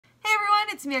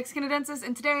it's me, Canadiensis,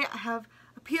 and today I have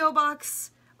a P.O.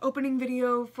 Box opening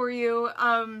video for you.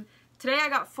 Today I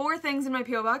got 4 things in my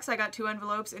P.O. Box. I got 2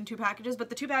 envelopes and 2 packages, but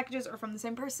the 2 packages are from the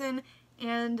same person,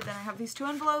 and then I have these 2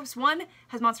 envelopes. One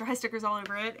has Monster High stickers all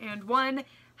over it, and one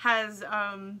has,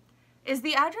 is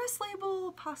the address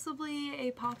label possibly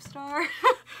a pop star?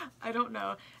 I don't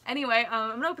know. Anyway,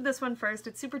 I'm gonna open this one first.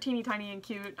 It's super teeny tiny and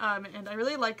cute, and I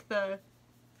really like the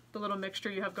little mixture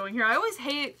you have going here. I always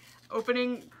hate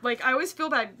opening, like, I always feel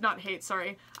bad, not hate,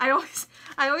 sorry. I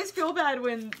always feel bad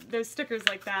when there's stickers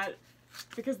like that,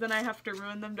 because then I have to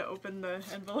ruin them to open the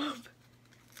envelope.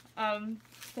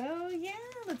 So yeah,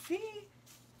 let's see.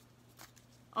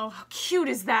 Oh, how cute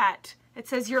is that? It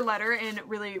says your letter in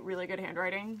really, really good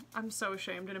handwriting. I'm so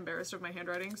ashamed and embarrassed of my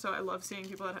handwriting, so I love seeing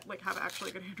people that like have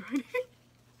actually good handwriting.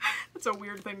 That's a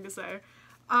weird thing to say.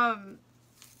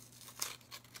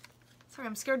 Sorry,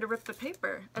 I'm scared to rip the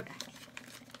paper. Okay.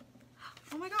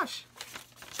 Oh my gosh.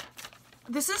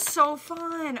 This is so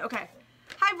fun. Okay.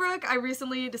 Hi Brooke, I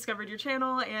recently discovered your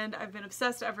channel and I've been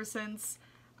obsessed ever since.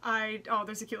 Oh,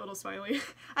 there's a cute little smiley.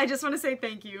 I just want to say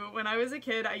thank you. When I was a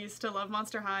kid, I used to love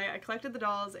Monster High. I collected the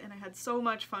dolls and I had so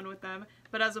much fun with them.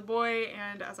 But as a boy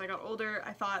and as I got older,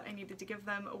 I thought I needed to give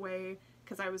them away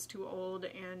because I was too old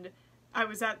and I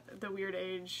was at the weird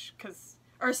age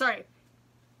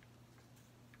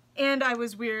and I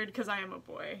was weird because I am a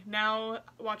boy. Now,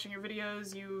 watching your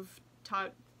videos, you've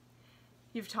taught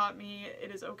me it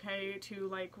is okay to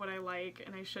like what I like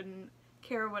and I shouldn't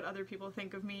care what other people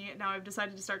think of me. Now I've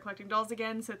decided to start collecting dolls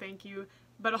again, so thank you.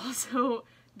 But also,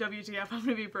 WTF, I'm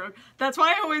gonna be broke. That's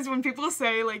why I always, when people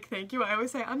say like thank you, I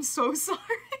always say I'm so sorry.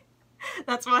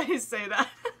 That's why I say that.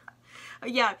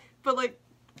 Yeah, but like,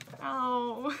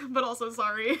 oh, but also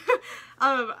sorry.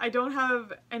 I don't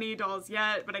have any dolls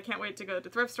yet, but I can't wait to go to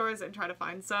thrift stores and try to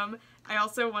find some. I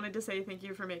also wanted to say thank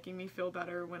you for making me feel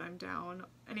better when I'm down.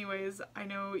 Anyways, I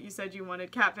know you said you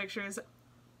wanted cat pictures,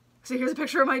 so here's a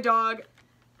picture of my dog.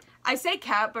 I say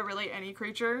cat, but really any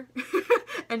creature,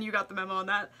 and you got the memo on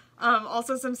that.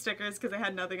 Also some stickers, because I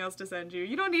had nothing else to send you.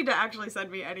 You don't need to actually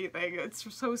send me anything,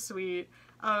 it's so sweet.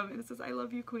 And it says, I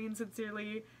love you, Queen,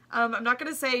 sincerely. I'm not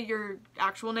gonna say your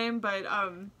actual name, but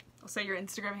I'll say your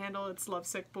Instagram handle. It's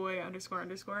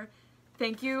lovesickboy__.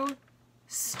 Thank you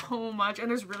so much. And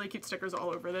there's really cute stickers all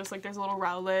over this. Like there's a little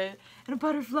rowlet and a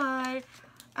butterfly.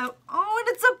 Oh, and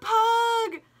it's a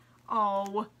pug!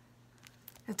 Oh,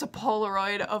 it's a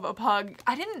Polaroid of a pug.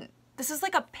 This is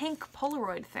like a pink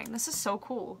Polaroid thing. This is so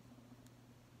cool.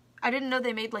 I didn't know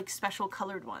they made like special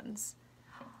colored ones.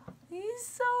 He's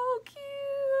so cute.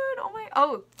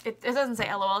 Oh, it doesn't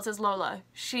say LOL, it says Lola.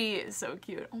 She is so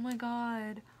cute. Oh my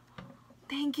god.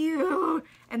 Thank you.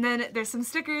 And then there's some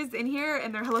stickers in here,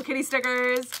 and they're Hello Kitty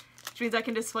stickers, which means I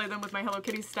can display them with my Hello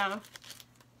Kitty stuff.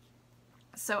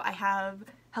 So I have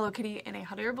Hello Kitty in a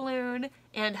hot air balloon,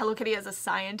 and Hello Kitty as a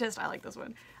scientist. I like this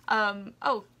one.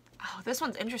 Oh, this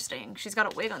one's interesting. She's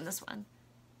got a wig on this one.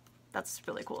 That's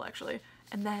really cool, actually.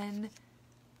 And then,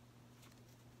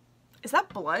 is that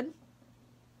blood?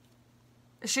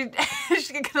 Is she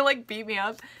gonna like beat me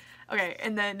up? Okay,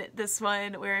 and then this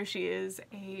one where she is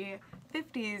a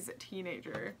 50s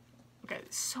teenager. Okay,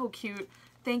 so cute.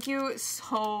 Thank you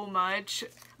so much.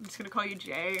 I'm just gonna call you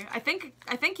Jay. I think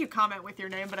you comment with your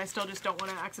name, but I still just don't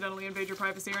want to accidentally invade your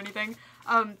privacy or anything.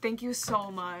 Thank you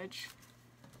so much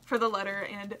for the letter,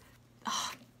 and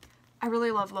oh, I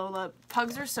really love Lola.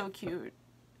 Pugs are so cute.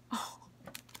 Oh,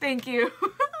 thank you.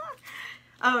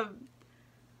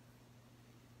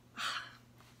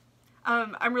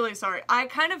 I'm really sorry. I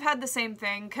kind of had the same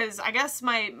thing, because I guess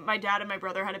my dad and my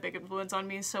brother had a big influence on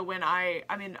me, so when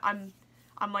I'm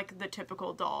like the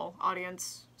typical doll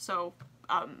audience, so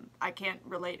I can't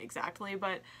relate exactly,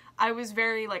 but I was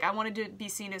very, like, I wanted to be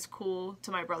seen as cool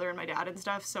to my brother and my dad and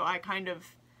stuff, so I kind of,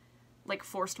 like,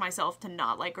 forced myself to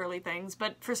not like girly things,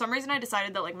 but for some reason I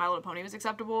decided that, like, My Little Pony was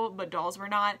acceptable, but dolls were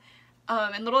not.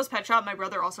 And Littlest Pet Shop, my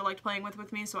brother also liked playing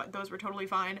with me, so those were totally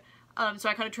fine. So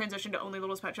I kind of transitioned to only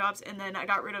Littlest Pet Shops, and then I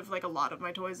got rid of, like, a lot of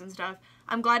my toys and stuff.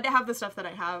 I'm glad to have the stuff that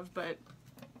I have, but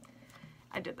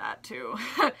I did that too.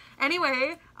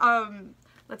 Anyway,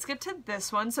 let's get to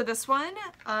this one. So this one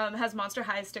has Monster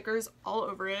High stickers all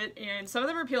over it, and some of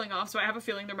them are peeling off, so I have a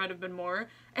feeling there might have been more.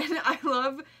 And I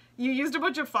love, you used a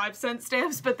bunch of 5-cent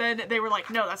stamps, but then they were like,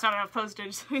 no, that's not enough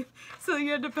postage, so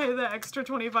you had to pay the extra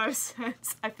 25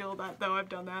 cents. I feel that, though. I've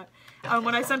done that.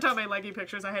 When I sent out my leggy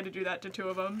pictures, I had to do that to 2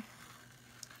 of them.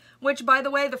 Which, by the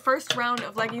way, the first round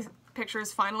of leggy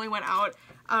pictures finally went out,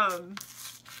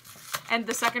 and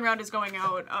the second round is going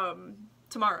out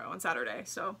tomorrow on Saturday,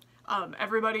 so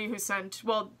everybody who sent,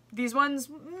 well, these ones,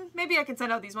 maybe I can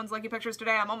send out these ones leggy pictures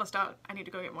today. I'm almost out. I need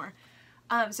to go get more.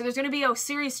 So there's going to be a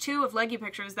series 2 of Leggy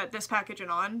pictures that this package and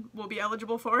on will be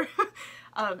eligible for.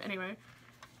 Anyway,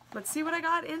 let's see what I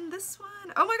got in this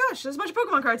one. Oh my gosh, there's a bunch of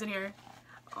Pokemon cards in here.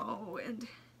 Oh, and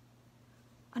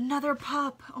another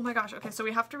pup. Oh my gosh. Okay, so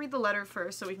we have to read the letter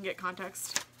first so we can get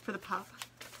context for the pup.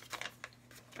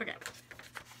 Okay,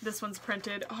 this one's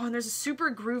printed. Oh, and there's a super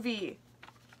groovy.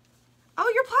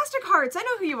 Oh, you're Plastic Hearts. I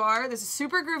know who you are. There's a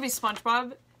super groovy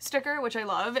SpongeBob sticker, which I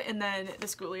love, and then the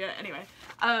Schoolia. Anyway,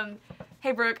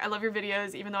 hey Brooke, I love your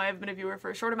videos. Even though I have been a viewer for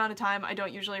a short amount of time, I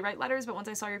don't usually write letters, but once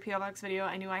I saw your P.O. Box video,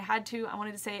 I knew I had to. I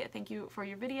wanted to say thank you for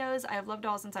your videos. I have loved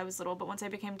dolls since I was little, but once I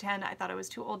became 10, I thought I was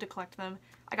too old to collect them.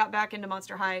 I got back into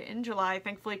Monster High in July,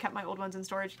 thankfully kept my old ones in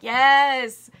storage.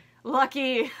 Yes!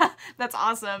 Lucky! That's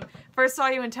awesome. First saw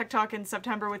you in TikTok in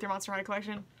September with your Monster High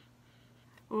collection.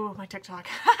 Ooh, my TikTok.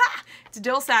 It's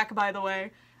dill sack, by the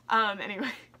way. Anyway.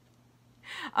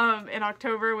 In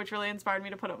October, which really inspired me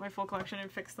to put up my full collection and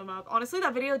fix them up. Honestly,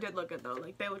 that video did look good though.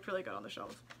 Like, they looked really good on the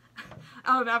shelf.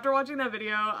 After watching that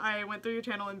video, I went through your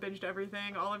channel and binged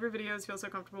everything. All of your videos feel so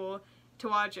comfortable to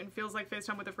watch and feels like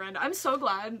FaceTime with a friend. I'm so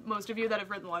glad most of you that have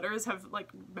written letters have, like,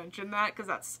 mentioned that, because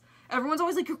that's... Everyone's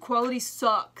always like, your quality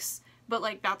sucks. But,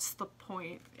 like, that's the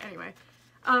point. Anyway.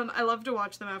 I love to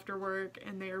watch them after work,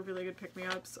 and they are really good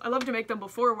pick-me-ups. I love to make them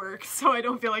before work, so I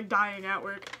don't feel like dying at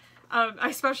work. I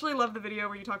especially love the video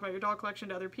where you talk about your doll collection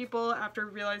to other people. After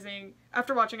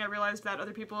watching, I realized that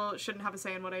other people shouldn't have a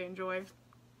say in what I enjoy.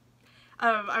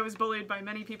 I was bullied by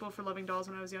many people for loving dolls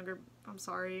when I was younger. I'm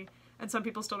sorry. And some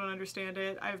people still don't understand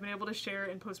it. I've been able to share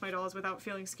and post my dolls without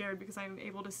feeling scared because I'm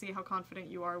able to see how confident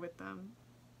you are with them.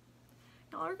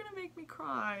 Y'all are gonna make me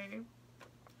cry.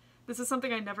 This is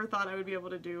something I never thought I would be able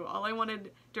to do. All I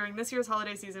wanted during this year's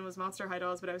holiday season was Monster High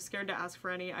dolls, but I was scared to ask for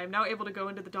any. I am now able to go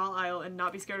into the doll aisle and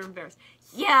not be scared or embarrassed.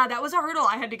 Yeah, that was a hurdle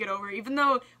I had to get over. Even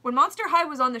though when Monster High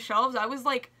was on the shelves, I was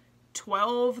like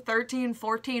 12, 13,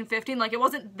 14, 15. Like, it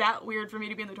wasn't that weird for me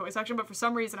to be in the toy section, but for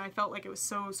some reason I felt like it was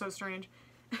so strange.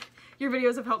 Your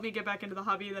videos have helped me get back into the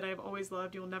hobby that I have always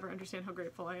loved. You will never understand how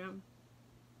grateful I am.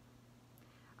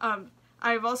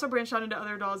 I've also branched out into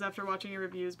other dolls after watching your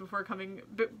reviews. Before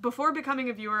becoming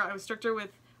a viewer, I was stricter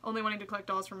with only wanting to collect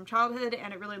dolls from childhood,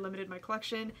 and it really limited my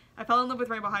collection. I fell in love with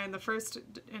Rainbow High, and the first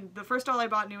doll I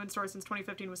bought new in store since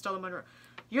 2015 was Stella Monroe.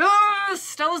 Yes!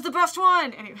 Stella's the best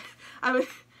one! Anyway,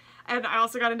 and I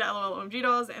also got into LOL OMG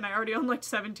dolls, and I already own like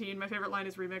 17. My favorite line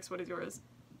is Remix. What is yours?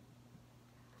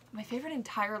 My favorite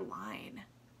entire line?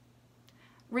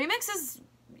 Remix is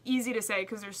easy to say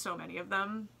because there's so many of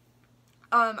them.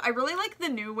 I really like the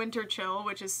new Winter Chill,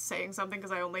 which is saying something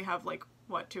because I only have, like,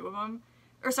 what, 2 of them?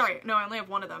 Or, sorry, no, I only have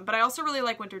 1 of them. But I also really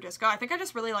like Winter Disco. I think I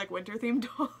just really like winter-themed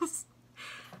dolls.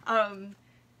 And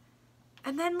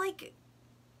then, like,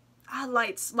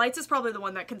 Lights. Lights is probably the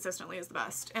one that consistently is the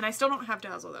best. And I still don't have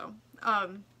Dazzle, though.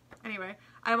 Anyway,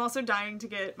 I'm also dying to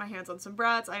get my hands on some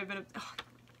Bratz. I've been...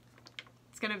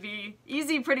 gonna be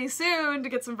easy pretty soon to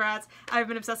get some Bratz. I've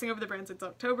been obsessing over the brand since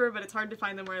October, but it's hard to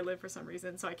find them where I live for some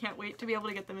reason, so I can't wait to be able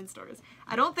to get them in stores.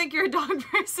 I don't think you're a dog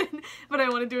person, but I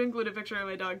wanted to include a picture of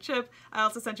my dog Chip. I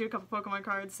also sent you a couple Pokemon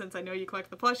cards since I know you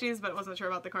collect the plushies, but wasn't sure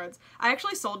about the cards. I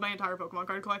actually sold my entire Pokemon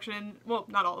card collection. Well,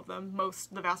 not all of them,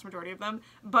 the vast majority of them,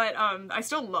 but I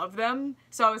still love them,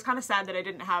 so I was kind of sad that I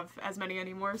didn't have as many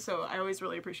anymore, so I always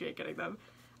really appreciate getting them.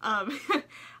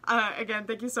 Again,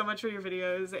 thank you so much for your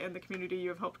videos and the community you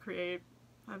have helped create.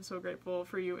 I'm so grateful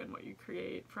for you and what you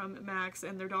create. From Max,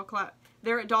 and their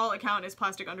doll account is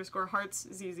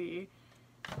plastic_hearts_ZZ.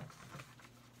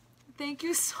 Thank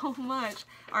you so much.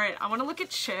 Alright, I want to look at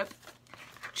Chip.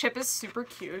 Chip is super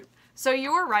cute. So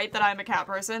you were right that I'm a cat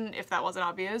person, if that wasn't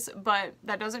obvious, but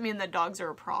that doesn't mean that dogs are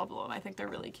a problem. I think they're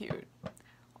really cute.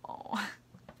 Oh.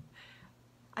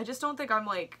 I just don't think I'm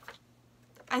like...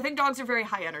 I think dogs are very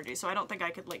high energy, so I don't think I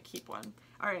could, like, keep one.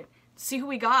 Alright, see who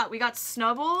we got. We got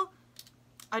Snubble,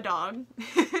 a dog,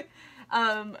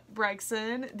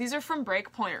 Bregson. These are from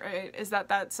Breakpoint, right? Is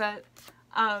that set?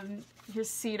 Here's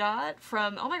C-Dot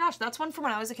from, oh my gosh, that's one from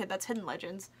when I was a kid. That's Hidden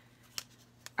Legends.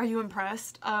 Are you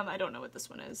impressed? I don't know what this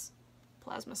one is.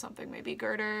 Plasma something, maybe.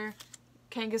 Girder.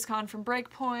 Kangaskhan from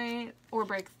Breakpoint, or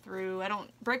Breakthrough.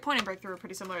 Breakpoint and Breakthrough are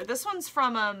pretty similar. This one's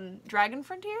from, Dragon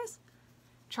Frontiers?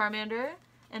 Charmander.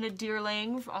 And a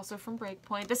Deerling, also from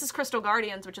Breakpoint. This is Crystal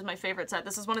Guardians, which is my favorite set.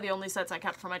 This is one of the only sets I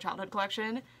kept from my childhood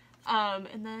collection.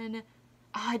 And then,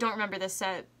 I don't remember this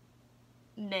set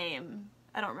name.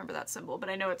 I don't remember that symbol, but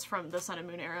I know it's from the Sun and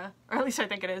Moon era. Or at least I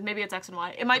think it is. Maybe it's X and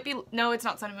Y. It might be, no, it's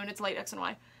not Sun and Moon, it's late X and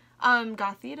Y.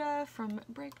 Gothita from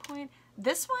Breakpoint.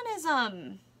 This one is,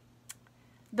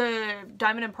 the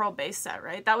Diamond and Pearl base set,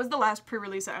 right? That was the last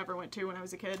pre-release I ever went to when I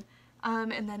was a kid.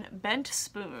 And then Bent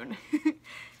Spoon.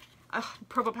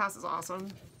 Probopass is awesome.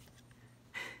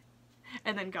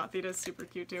 And then Gothita's super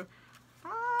cute too.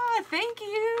 Ah, thank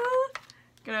you!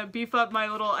 Gonna beef up my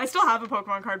little... I still have a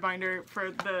Pokemon card binder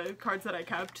for the cards that I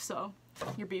kept, so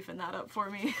you're beefing that up for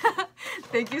me.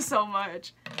 Thank you so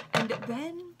much. And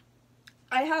then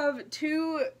I have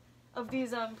 2 of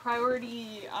these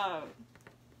priority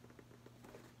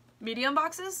medium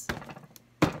boxes.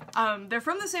 They're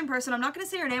from the same person. I'm not gonna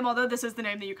say her name, although this is the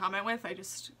name that you comment with.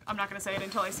 I'm not gonna say it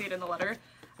until I see it in the letter.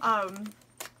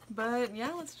 But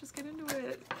yeah, let's just get into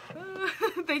it.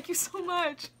 Thank you so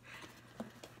much.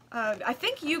 I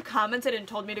think you commented and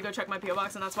told me to go check my P.O.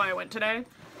 box, and that's why I went today.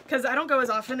 Because I don't go as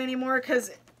often anymore,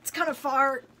 because it's kind of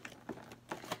far.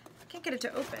 I can't get it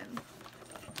to open.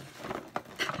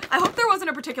 I hope there wasn't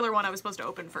a particular one I was supposed to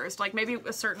open first. Like, maybe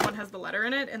a certain one has the letter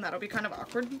in it, and that'll be kind of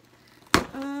awkward.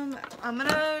 I'm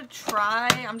gonna try.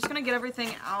 I'm just gonna get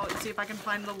everything out and see if I can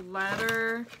find the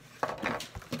letter.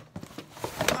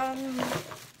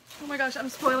 Oh my gosh, I'm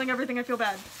spoiling everything. I feel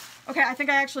bad. Okay, I think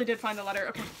I actually did find the letter.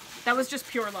 Okay, that was just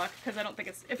pure luck, because I don't think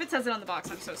it's... If it says it on the box,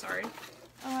 I'm so sorry.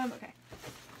 Okay.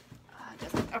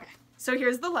 Okay, so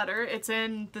here's the letter. It's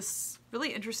in this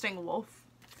really interesting wolf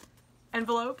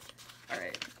envelope.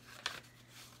 Alright.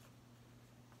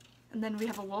 And then we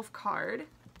have a wolf card.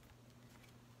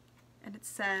 And it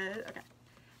says... Okay.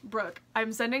 Brooke,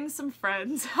 I'm sending some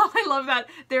friends. I love that.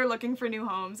 They're looking for new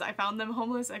homes. I found them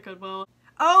homeless at Goodwill.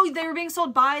 Oh, they were being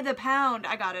sold by the pound.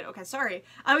 I got it. Okay, sorry.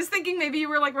 I was thinking maybe you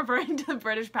were like referring to the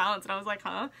British pounds, and I was like,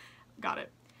 huh? Got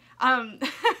it.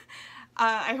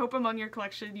 I hope among your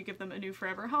collection you give them a new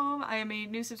forever home. I am a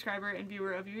new subscriber and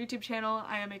viewer of your YouTube channel.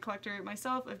 I am a collector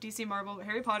myself of DC, Marvel,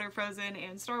 Harry Potter, Frozen,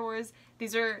 and Star Wars.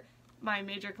 These are my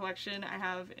major collection I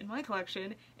have in my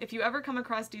collection. If you ever come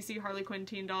across DC Harley Quinn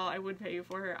teen doll, I would pay you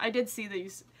for her. I did see that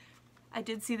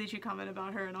you comment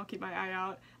about her, and I'll keep my eye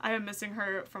out. I am missing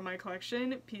her from my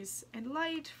collection. Peace and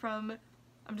light from,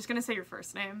 I'm just gonna say your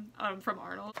first name, from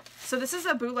Arnold. So this is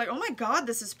a bootleg. Oh my god,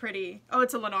 this is pretty. Oh,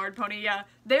 it's a Leonard pony, yeah.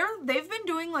 They've been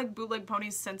doing like bootleg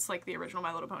ponies since like the original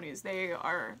My Little Ponies. They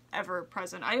are ever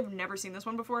present. I have never seen this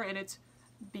one before, and it's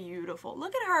beautiful.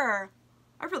 Look at her.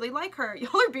 I really like her.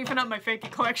 Y'all are beefing up my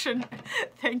fakey collection.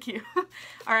 Thank you.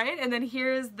 Alright, and then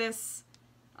here's this,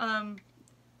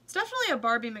 it's definitely a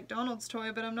Barbie McDonald's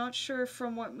toy, but I'm not sure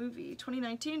from what movie.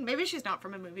 2019? Maybe she's not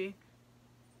from a movie.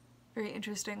 Very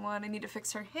interesting one. I need to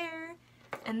fix her hair.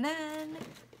 And then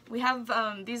we have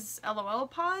these LOL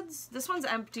pods. This one's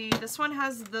empty. This one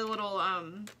has the little,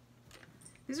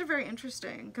 these are very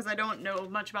interesting because I don't know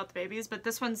much about the babies, but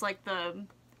this one's like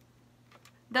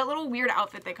that little weird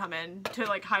outfit they come in to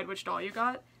like hide which doll you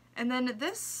got. And then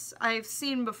this I've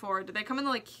seen before. Did they come in the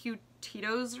like cute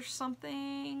Tito's or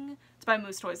something? It's by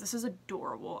Moose Toys. This is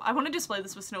adorable. I want to display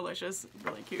this with Snowlicious.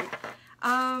 Really cute.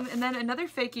 And then another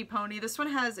fakey pony. This one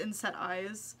has inset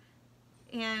eyes.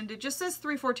 And it just says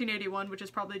 3/14/81, which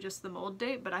is probably just the mold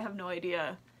date, but I have no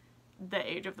idea the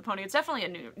age of the pony. It's definitely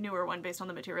a newer one based on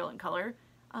the material and color.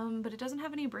 But it doesn't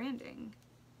have any branding.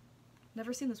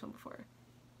 Never seen this one before.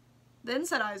 The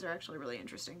inset eyes are actually really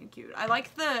interesting and cute. I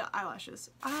like the eyelashes.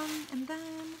 And then,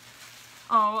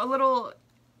 oh, a little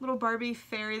Barbie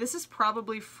fairy. This is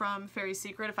probably from Fairy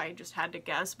Secret if I just had to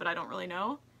guess, but I don't really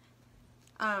know.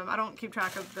 I don't keep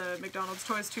track of the McDonald's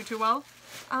toys too well.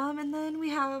 And then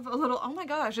we have a little, oh my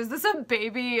gosh, is this a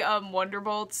baby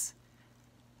Wonderbolts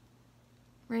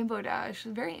Rainbow Dash?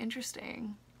 Very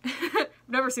interesting. I've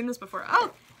never seen this before.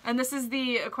 Oh, and this is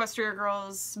the Equestria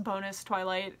Girls bonus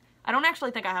Twilight. I don't actually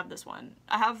think I have this one.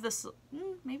 I have this,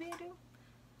 maybe I do?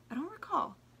 I don't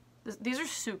recall. These are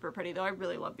super pretty though. I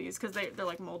really love these because they're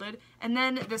like molded. And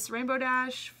then this Rainbow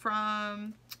Dash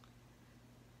from,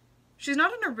 she's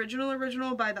not an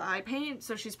original by the eye paint,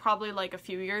 so she's probably like a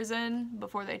few years in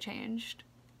before they changed.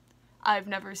 I've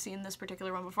never seen this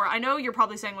particular one before. I know you're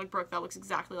probably saying like, Brooke, that looks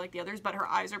exactly like the others, but her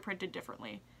eyes are printed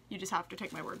differently. You just have to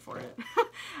take my word for it.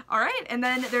 All right, and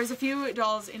then there's a few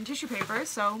dolls in tissue paper,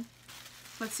 so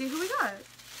let's see who we got.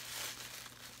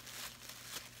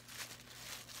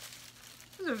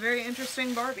 This is a very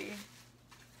interesting Barbie.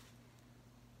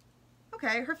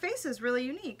 Okay, her face is really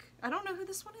unique. I don't know who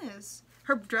this one is.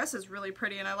 Her dress is really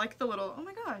pretty, and I like the little, oh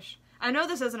my gosh. I know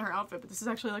this isn't her outfit, but this is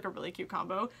actually like a really cute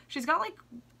combo. She's got like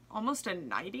almost a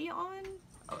nightie on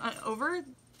over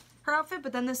her outfit,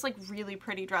 but then this like really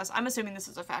pretty dress. I'm assuming this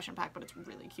is a fashion pack, but it's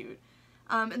really cute.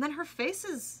 And then her face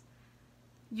is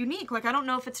unique. Like, I don't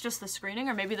know if it's just the screening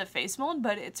or maybe the face mold,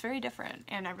 but it's very different,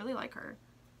 and I really like her.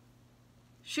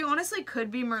 She honestly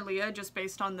could be Merlia just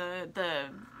based on the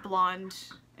blonde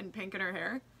and pink in her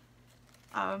hair.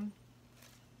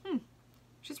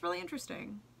 She's really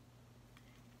interesting.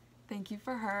 Thank you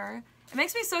for her. It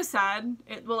makes me so sad.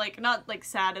 Well, like, not like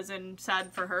sad as in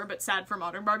sad for her, but sad for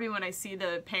modern Barbie when I see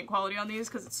the paint quality on these,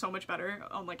 because it's so much better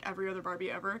on like every other Barbie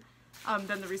ever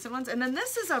than the recent ones. And then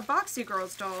this is a Boxy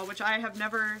Girls doll, which I have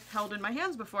never held in my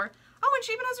hands before. Oh, and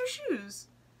she even has her shoes.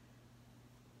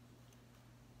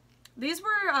 These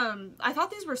were, I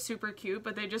thought these were super cute,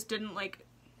 but they just didn't like,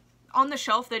 on the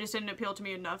shelf, they just didn't appeal to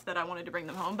me enough that I wanted to bring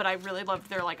them home, but I really loved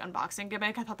their like unboxing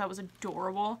gimmick. I thought that was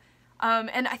adorable.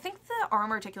 And I think the arm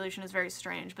articulation is very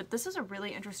strange, but this is a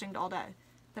really interesting doll that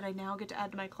I now get to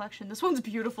add to my collection. This one's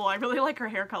beautiful. I really like her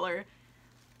hair color.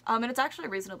 And it's actually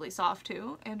reasonably soft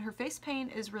too, and her face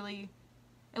paint is really,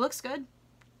 it looks good.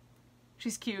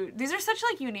 She's cute. These are such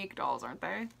like unique dolls, aren't they?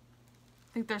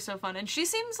 I think they're so fun. And she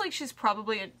seems like she's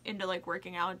probably into like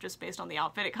working out just based on the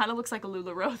outfit. It kind of looks like a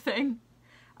LuLaRoe thing.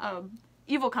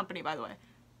 Evil Company, by the way.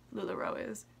 LuLaRoe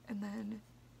is. And then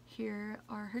here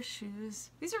are her shoes.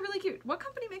 These are really cute. What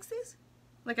company makes these?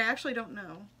 Like, I actually don't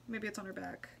know. Maybe it's on her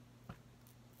back.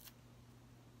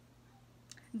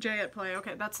 J at Play.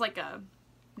 Okay, that's like a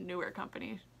newer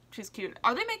company. She's cute.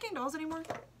 Are they making dolls anymore?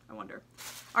 I wonder.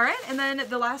 Alright, and then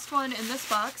the last one in this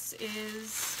box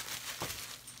is...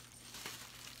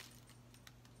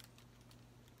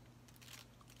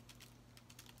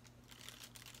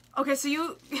 Okay, so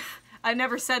you... I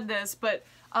never said this, but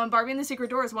Barbie and the Secret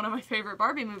Door is one of my favorite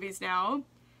Barbie movies now.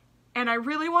 And I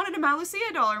really wanted a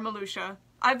Malusia doll, or Malusha.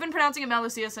 I've been pronouncing it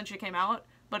Malusia since she came out,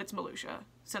 but it's Malusha,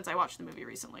 since I watched the movie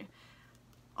recently.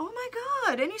 Oh my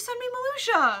god, and you sent me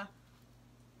Malusha!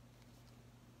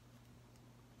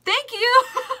 Thank you!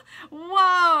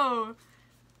 Whoa!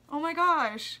 Oh my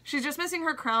gosh. She's just missing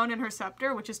her crown and her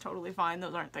scepter, which is totally fine.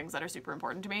 Those aren't things that are super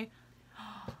important to me.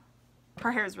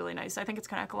 Her hair is really nice. I think it's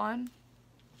Kanekalon.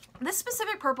 This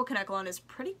specific purple Kanekalon is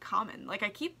pretty common. Like, I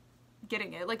keep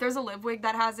getting it. Like, there's a Liv wig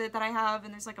that has it that I have,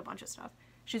 and there's like a bunch of stuff.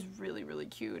 She's really, really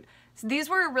cute. So these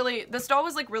were really, this doll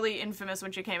was like really infamous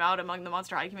when she came out among the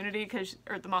Monster High community,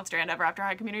 or the Monster and Ever After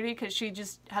High community, because she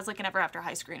just has like an Ever After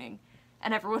High screening.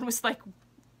 And everyone was like,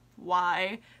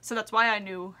 why? So that's why I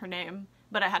knew her name,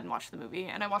 but I hadn't watched the movie.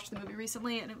 And I watched the movie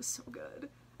recently, and it was so good.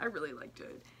 I really liked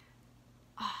it.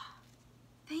 Ah,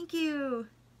 thank you.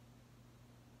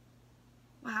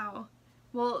 Wow.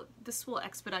 Well, this will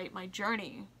expedite my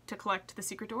journey to collect the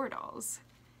Secret Door dolls.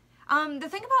 The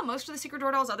thing about most of the Secret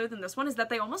Door dolls other than this one is that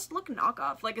they almost look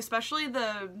knockoff. Like, especially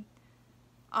the,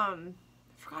 I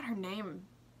forgot her name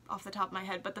off the top of my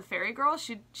head, but the fairy girl,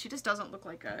 she just doesn't look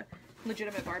like a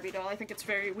legitimate Barbie doll. I think it's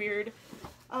very weird.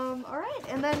 Alright,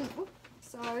 and then, oops,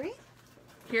 sorry.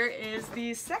 Here is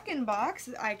the second box.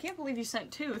 I can't believe you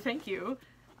sent two, thank you.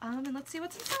 And let's see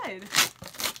what's inside.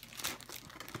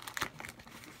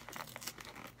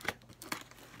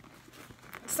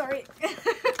 Sorry.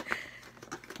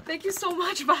 Thank you so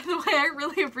much, by the way. I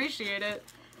really appreciate it.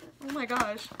 Oh my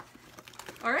gosh.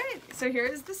 Alright, so here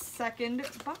is the second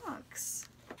box.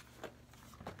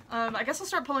 I guess I'll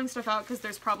start pulling stuff out because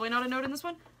there's probably not a note in this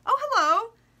one. Oh,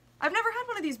 hello! I've never had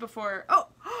one of these before. Oh!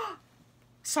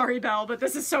 Sorry, Belle, but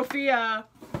this is Sophia.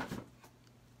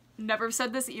 Never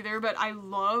said this either, but I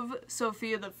love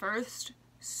Sophia the First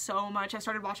so much. I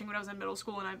started watching when I was in middle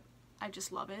school, and I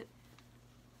just love it.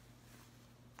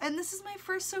 And this is my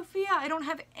first Sophia. I don't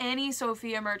have any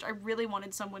Sophia merch. I really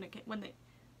wanted some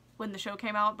when the show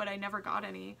came out, but I never got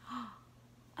any.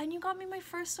 And you got me my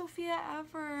first Sophia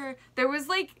ever. There was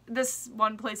like this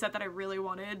one playset that I really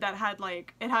wanted that had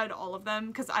like, it had all of them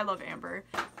because I love Amber.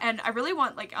 And I really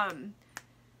want like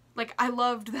I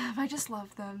loved them. I just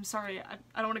loved them. Sorry,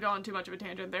 I don't want to go on too much of a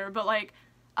tangent there, but like,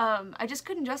 I just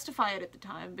couldn't justify it at the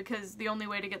time because the only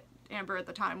way to get Amber at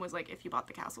the time was like if you bought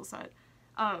the castle set.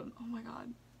 Oh my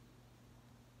god.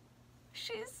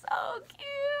 She's so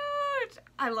cute!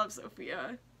 I love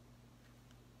Sophia.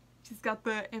 She's got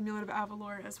the Amulet of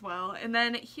Avalor as well. And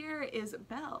then here is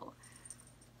Belle,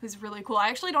 who's really cool. I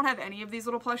actually don't have any of these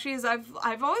little plushies.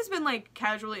 I've always been like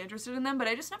casually interested in them, but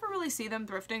I just never really see them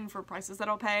thrifting for prices that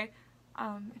I'll pay.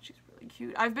 And she's really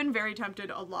cute. I've been very tempted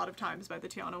a lot of times by the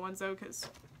Tiana ones though, because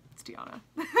it's Tiana.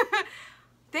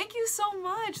 Thank you so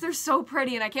much. They're so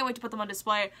pretty, and I can't wait to put them on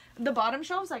display. The bottom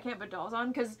shelves I can't put dolls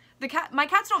on because my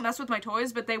cats don't mess with my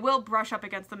toys, but they will brush up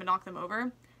against them and knock them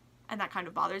over. And that kind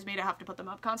of bothers me to have to put them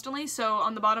up constantly. So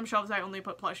on the bottom shelves I only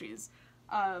put plushies.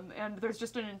 And there's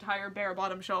just an entire bare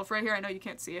bottom shelf right here. I know you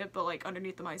can't see it, but like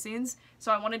underneath the my scenes.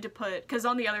 So I wanted to put, because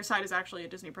on the other side is actually a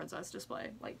Disney Princess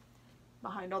display, like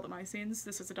behind all the my scenes.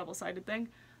 This is a double-sided thing.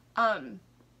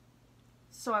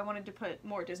 So I wanted to put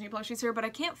more Disney plushies here, but I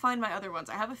can't find my other ones.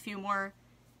 I have a few more.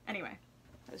 Anyway,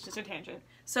 that's just a tangent.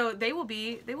 So they will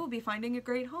be finding a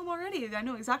great home already. I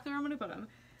know exactly where I'm going to put them.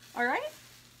 All right.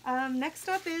 Next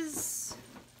up is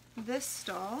this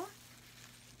doll.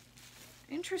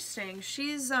 Interesting.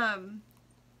 She's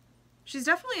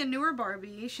definitely a newer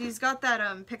Barbie. She's got that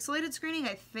pixelated screening,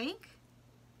 I think.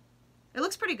 It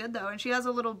looks pretty good though, and she has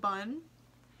a little bun.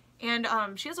 And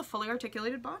she has a fully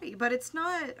articulated body, but it's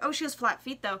not... Oh, she has flat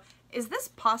feet though. Is this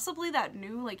possibly that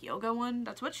new like yoga one?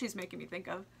 That's what she's making me think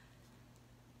of.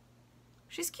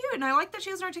 She's cute, and I like that she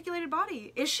has an articulated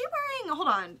body. Is she wearing... Hold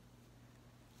on.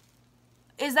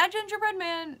 Is that gingerbread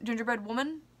man, gingerbread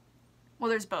woman? Well,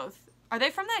 there's both. Are they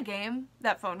from that game?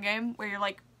 That phone game where you're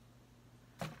like...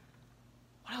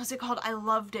 What was it called? I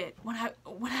loved it. When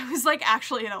I was like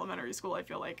actually in elementary school, I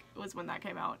feel like was when that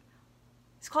came out.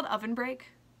 It's called Oven Break.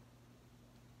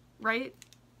 Right?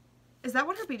 Is that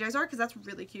what her PJs are? Because that's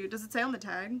really cute. Does it say on the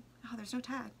tag? Oh, there's no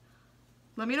tag.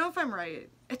 Let me know if I'm right.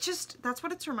 It's just, that's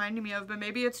what it's reminding me of, but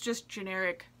maybe it's just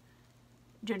generic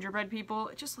gingerbread people.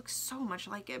 It just looks so much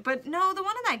like it. But no, the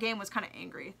one in that game was kind of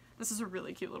angry. This is a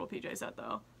really cute little PJ set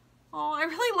though. Oh, I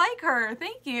really like her.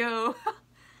 Thank you.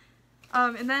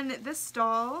 And then this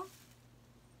doll.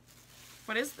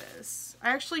 What is this? I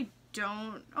actually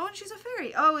don't... Oh, and she's a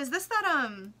fairy. Oh, is this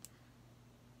that,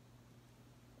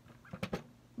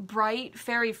 Bright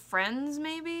Fairy Friends,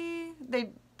 maybe?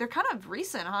 They're kind of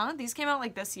recent, huh? These came out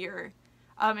like this year.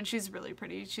 And she's really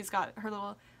pretty. She's got her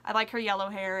little... I like her yellow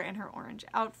hair and her orange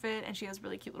outfit, and she has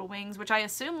really cute little wings, which I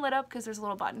assume lit up because there's a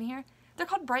little button here. They're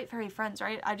called Bright Fairy Friends,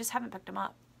 right? I just haven't picked them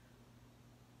up.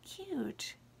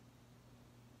 Cute.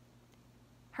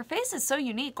 Her face is so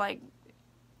unique, like,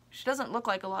 she doesn't look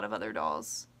like a lot of other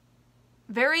dolls.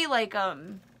 Very, like,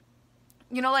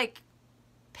 you know, like,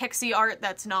 pixie art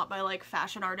that's not by, like,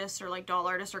 fashion artists or, like, doll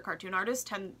artists or cartoon artists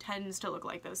tends to look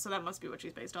like this, so that must be what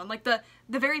she's based on. Like, the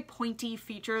very pointy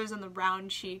features and the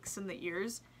round cheeks and the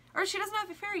ears. Or she doesn't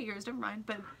have fairy ears, never mind,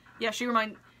 but, yeah,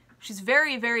 she's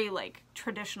very, very, like,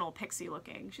 traditional pixie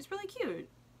looking. She's really cute.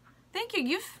 Thank you.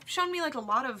 You've shown me, like, a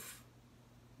lot of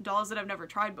dolls that I've never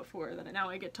tried before that now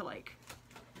I get to like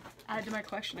add to my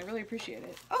collection. I really appreciate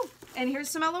it. Oh, and here's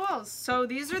some LOLs. So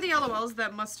these are the LOLs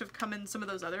that must have come in some of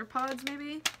those other pods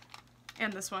maybe.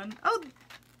 And this one. Oh,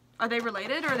 are they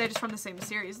related or are they just from the same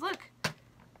series? Look.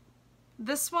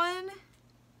 This one,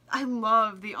 I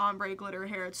love the ombre glitter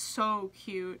hair. It's so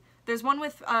cute. There's one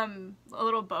with a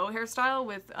little bow hairstyle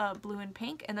with blue and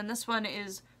pink, and then this one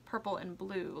is purple and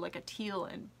blue, like a teal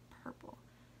and purple.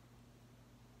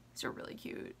 These are really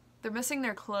cute. They're missing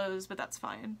their clothes, but that's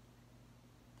fine.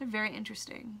 They're very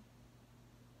interesting.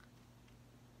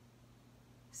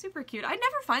 Super cute. I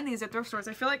never find these at thrift stores.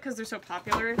 I feel like because they're so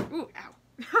popular. Ooh, ow.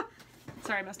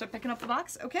 Sorry, I messed up picking up the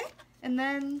box. Okay. And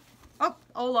then, oh,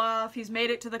 Olaf. He's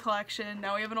made it to the collection.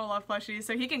 Now we have an Olaf plushie,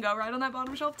 so he can go right on that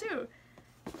bottom shelf too.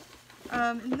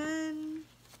 And then,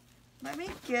 let me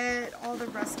get all the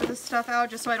rest of the stuff out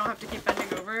just so I don't have to keep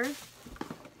bending over.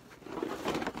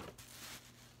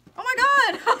 Oh my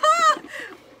god!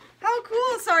 How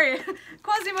cool! Sorry,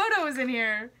 Quasimodo was in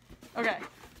here. Okay,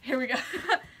 here we go.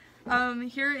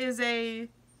 Here is it's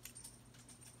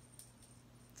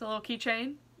a little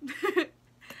keychain.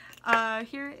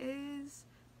 Here is,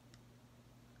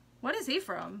 what is he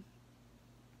from?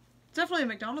 Definitely a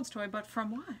McDonald's toy, but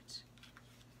from what?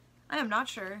 I am not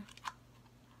sure.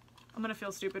 I'm gonna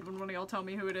feel stupid when one of y'all tell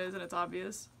me who it is and it's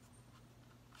obvious.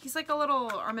 He's like a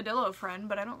little armadillo friend,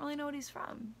 but I don't really know what he's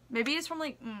from. Maybe he's from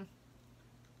like,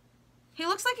 He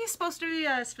looks like he's supposed to be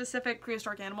a specific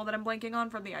prehistoric animal that I'm blanking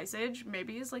on from the Ice Age.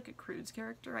 Maybe he's like a Croods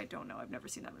character. I don't know. I've never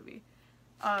seen that movie.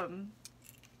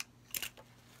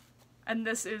 And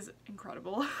this is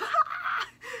incredible.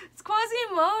 It's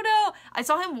Quasimodo! I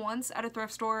saw him once at a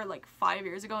thrift store like 5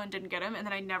 years ago and didn't get him, and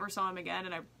then I never saw him again,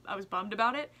 and I was bummed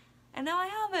about it. And now I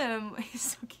have him. He's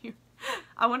so cute.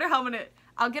 I wonder how many...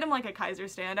 I'll get him like a Kaiser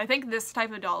stand. I think this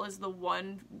type of doll is the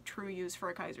one true use for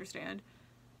a Kaiser stand.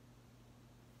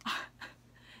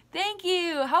 Thank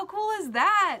you! How cool is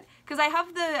that? Because I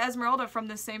have the Esmeralda from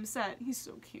the same set. He's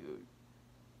so cute.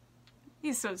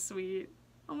 He's so sweet.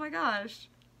 Oh my gosh.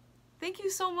 Thank you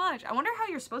so much. I wonder how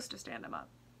you're supposed to stand him up.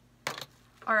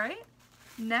 Alright.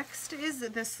 Next is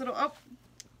this little...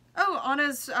 Oh,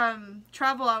 Anna's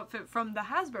travel outfit from the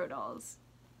Hasbro dolls.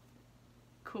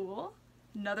 Cool.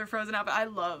 Another Frozen outfit. I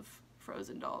love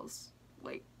Frozen dolls.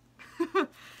 Like...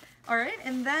 Alright,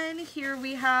 and then here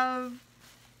we have...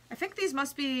 I think these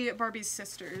must be Barbie's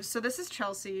sisters. So this is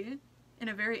Chelsea in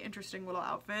a very interesting little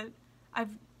outfit.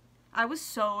 I was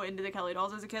so into the Kelly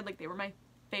dolls as a kid. Like, they were my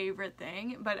favorite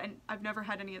thing, but I've never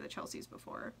had any of the Chelseas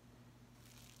before.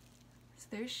 So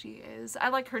there she is. I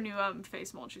like her new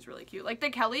face mold. She's really cute. Like, the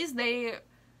Kellys, they're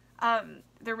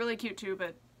really cute too,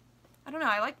 but I don't know,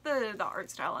 I like the art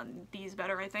style on these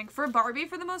better, I think. For Barbie,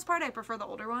 for the most part, I prefer the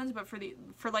older ones, but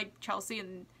for like Chelsea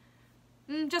and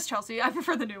just Chelsea, I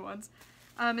prefer the new ones.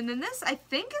 And then this, I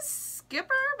think, is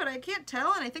Skipper, but I can't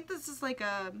tell, and I think this is like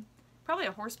probably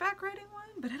a horseback riding one,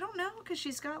 but I don't know, because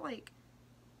she's got like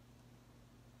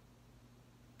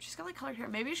colored hair.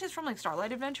 Maybe she's from like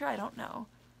Starlight Adventure, I don't know.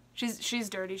 She's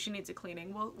dirty, she needs a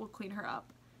cleaning. We'll clean her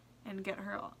up and get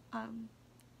her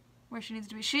where she needs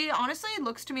to be. She honestly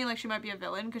looks to me like she might be a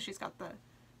villain, because she's kind of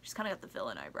got the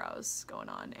villain eyebrows going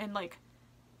on, and like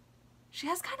she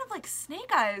has kind of like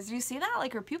snake eyes. Do you see that?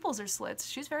 Like her pupils are slits.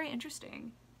 She's very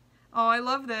interesting. Oh, I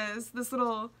love this. This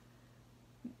little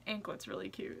anklet's really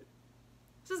cute.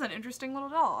 This is an interesting little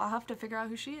doll. I'll have to figure out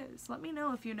who she is. Let me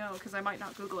know if you know, because I might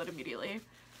not Google it immediately.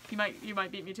 You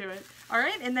might beat me to it.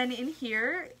 Alright, and then in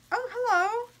here, oh,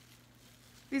 hello!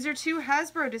 These are 2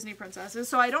 Hasbro Disney princesses.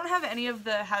 So I don't have any of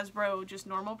the Hasbro just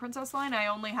normal princess line. I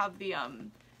only have the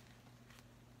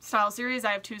Style Series.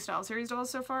 I have 2 Style Series dolls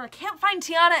so far. I can't find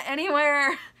Tiana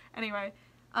anywhere! Anyway,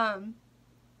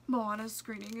 Moana's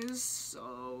screening is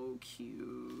so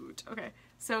cute. Okay,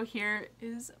 so here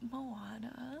is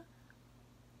Moana.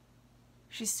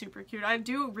 She's super cute. I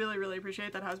do really, really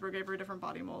appreciate that Hasbro gave her a different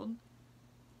body mold.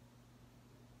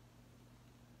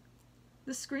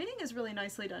 The screening is really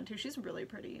nicely done too. She's really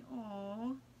pretty.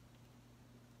 Aww.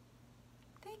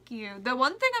 Thank you. The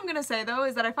one thing I'm gonna say though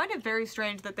is that I find it very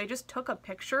strange that they just took a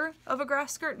picture of a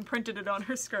grass skirt and printed it on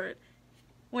her skirt.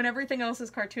 When everything else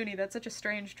is cartoony, that's such a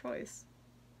strange choice.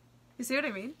 You see what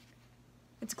I mean?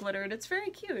 It's glittered. It's very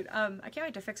cute. I can't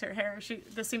wait to fix her hair.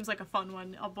 This seems like a fun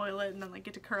one. I'll boil it and then like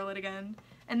get to curl it again.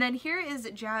 And then here is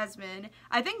Jasmine.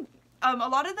 I think a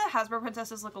lot of the Hasbro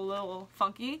princesses look a little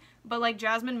funky, but like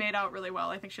Jasmine made out really well.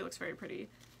 I think she looks very pretty.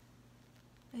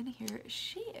 And here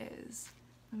she is.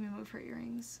 Let me move her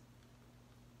earrings.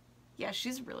 Yeah,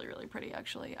 she's really, really pretty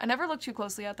actually. I never looked too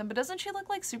closely at them, but doesn't she look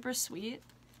like super sweet?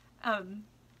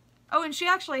 Oh, and she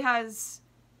actually has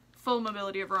full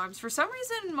mobility of her arms. For some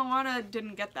reason, Moana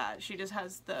didn't get that. She just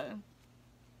has the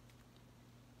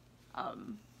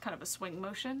kind of a swing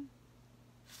motion.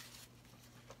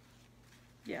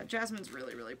 Yeah, Jasmine's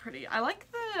really, really pretty. I like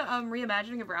the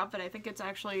reimagining of her outfit. I think it's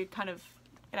actually it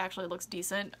actually looks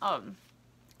decent.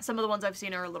 Some of the ones I've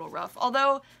seen are a little rough.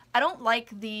 Although, I don't like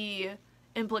the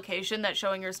implication that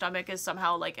showing your stomach is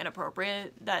somehow, like,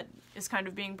 inappropriate. That is kind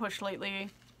of being pushed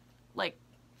lately. Like,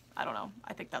 I don't know.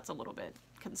 I think that's a little bit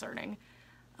concerning.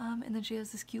 And then she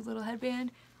has this cute little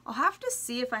headband. I'll have to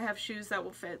see if I have shoes that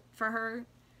will fit for her.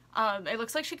 It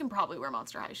looks like she can probably wear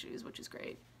Monster High shoes, which is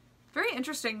great. Very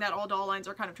interesting that all doll lines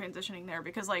are kind of transitioning there,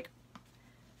 because like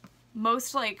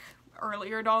most like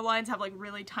earlier doll lines have like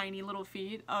really tiny little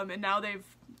feet, and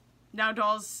now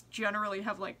dolls generally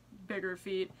have like bigger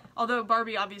feet. Although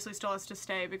Barbie obviously still has to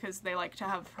stay because they like to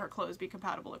have her clothes be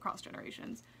compatible across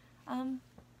generations. So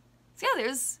yeah,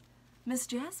 there's Miss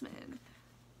Jasmine.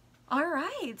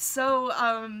 Alright, so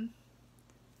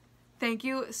thank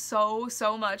you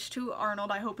so much to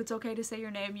Arnold. I hope it's okay to say your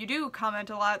name. You do comment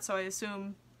a lot, so I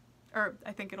assume, or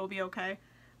I think it'll be okay.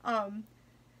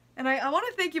 And I want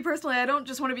to thank you personally. I don't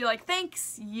just want to be like,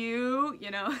 thanks you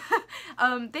know.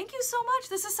 Thank you so much.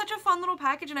 This is such a fun little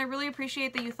package, and I really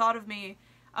appreciate that you thought of me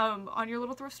on your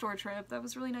little thrift store trip. That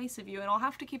was really nice of you, and I'll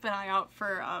have to keep an eye out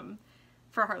for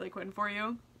Harley Quinn for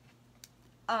you.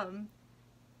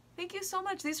 Thank you so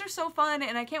much. These are so fun,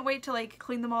 and I can't wait to like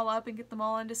clean them all up and get them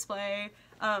all on display.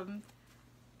 I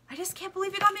just can't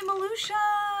believe you got me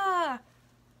Malusha!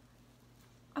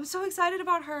 I'm so excited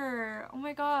about her. Oh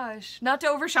my gosh. Not to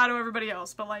overshadow everybody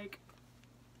else, but like,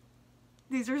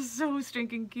 these are so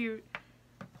stinking cute.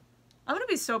 I'm gonna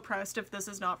be so pressed if this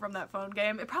is not from that phone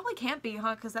game. It probably can't be,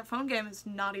 huh? Because that phone game is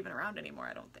not even around anymore,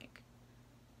 I don't think.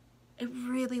 It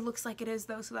really looks like it is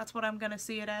though, so that's what I'm gonna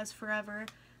see it as forever.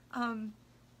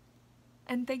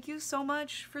 And thank you so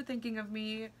much for thinking of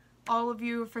me, all of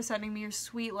you, for sending me your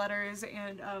sweet letters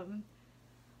and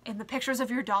the pictures of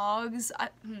your dogs.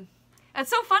 It's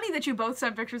so funny that you both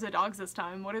sent pictures of dogs this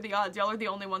time. What are the odds? Y'all are the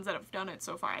only ones that have done it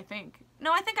so far, I think.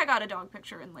 No, I think I got a dog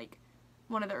picture in like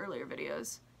one of the earlier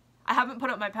videos. I haven't put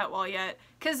up my pet wall yet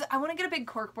because I want to get a big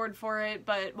corkboard for it,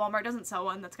 but Walmart doesn't sell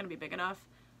one that's going to be big enough.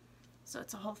 So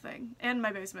it's a whole thing. And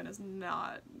my basement is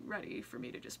not ready for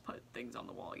me to just put things on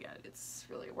the wall yet. It's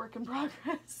really a work in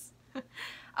progress.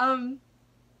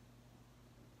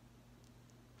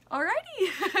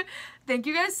 Alrighty. Thank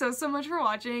you guys so much for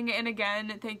watching, and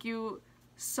again, thank you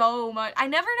so much. I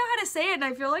never know how to say it, and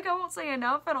I feel like I won't say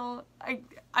enough at all.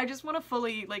 I just want to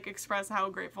fully like express how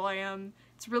grateful I am.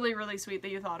 It's really, really sweet that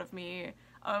you thought of me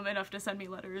enough to send me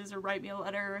letters or write me a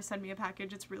letter or send me a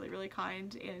package. It's really, really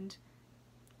kind, and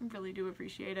really do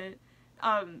appreciate it.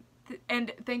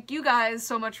 And thank you guys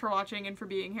so much for watching and for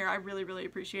being here. I really, really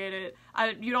appreciate it.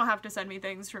 You don't have to send me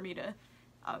things for me to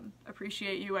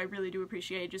appreciate you. I really do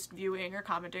appreciate just viewing or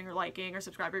commenting or liking or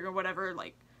subscribing or whatever,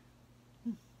 like,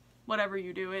 whatever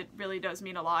you do. It really does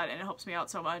mean a lot and it helps me out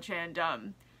so much.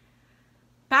 And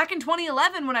back in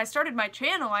 2011 when I started my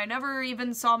channel, I never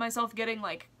even saw myself getting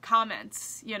like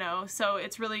comments, you know, so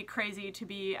it's really crazy to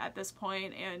be at this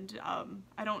point, and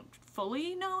I don't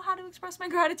fully know how to express my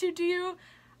gratitude to you.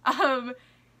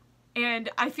 And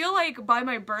I feel like by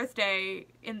my birthday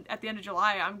at the end of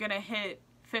July, I'm gonna hit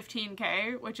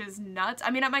 15K, which is nuts.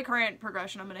 I mean, at my current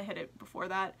progression, I'm gonna hit it before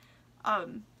that.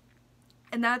 And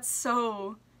that's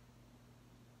so,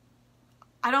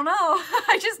 I don't know.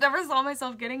 I just never saw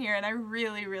myself getting here, and I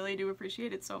really, really do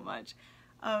appreciate it so much.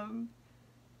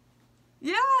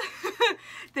 Yeah.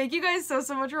 Thank you guys so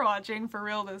much for watching, for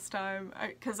real this time,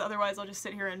 because otherwise I'll just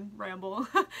sit here and ramble.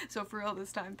 So for real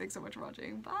this time, thanks so much for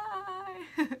watching.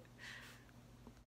 Bye!